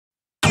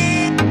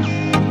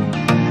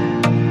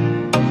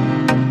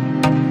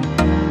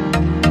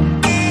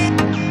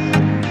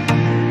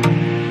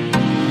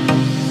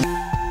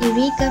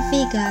Erika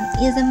Vega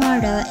is a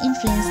model,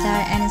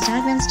 influencer, and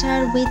Instagram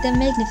star with a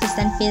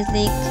magnificent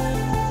physique.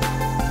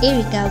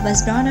 Erika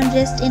was born and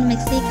raised in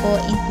Mexico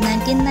in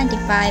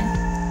 1995.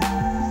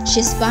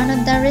 She's one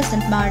of the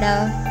recent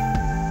models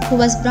who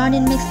was born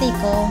in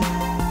Mexico.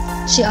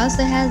 She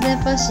also has a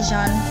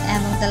position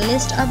among the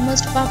list of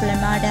most popular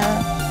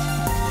models.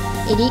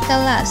 Erika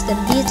loves the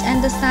beach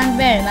and the sun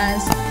very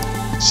much.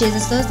 She is a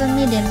social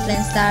media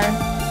influencer.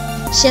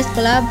 She has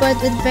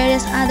collaborated with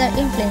various other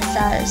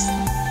influencers.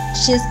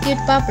 She is quite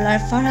popular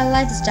for her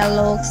lifestyle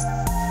looks.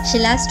 She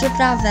loves to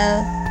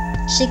travel.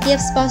 She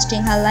keeps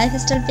posting her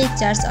lifestyle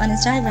pictures on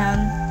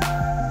Instagram.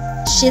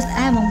 She is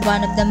among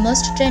one of the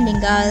most trending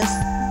girls.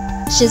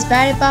 She is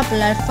very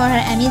popular for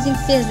her amazing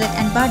physique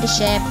and body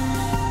shape.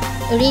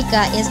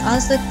 Erika is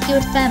also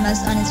quite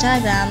famous on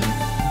Instagram,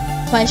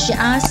 while she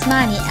earns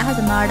money as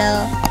a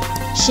model.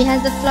 She has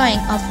a following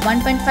of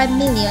 1.5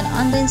 million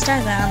on the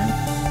Instagram.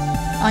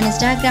 On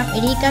Instagram,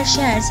 Erika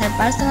shares her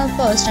personal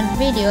posts and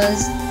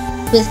videos,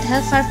 which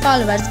help her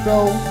followers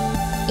grow.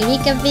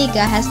 Erika Vega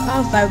has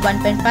over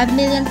 1.5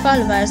 million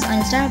followers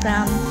on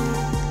Instagram.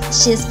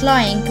 She is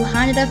following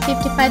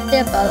 255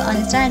 people on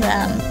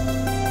Instagram.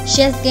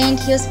 She has gained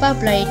huge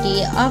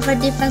popularity over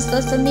different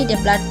social media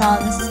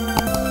platforms.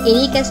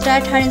 Erika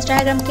started her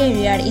Instagram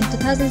career in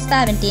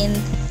 2017.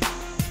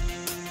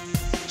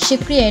 She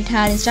created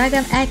her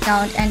Instagram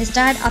account and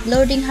started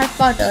uploading her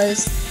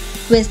photos,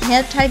 which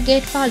helped her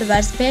get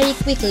followers very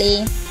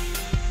quickly.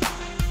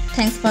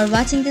 Thanks for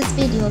watching this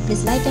video.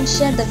 Please like and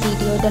share the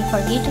video. Don't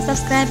forget to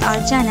subscribe our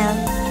channel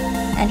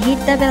and hit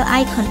the bell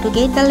icon to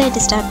get the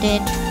latest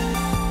update.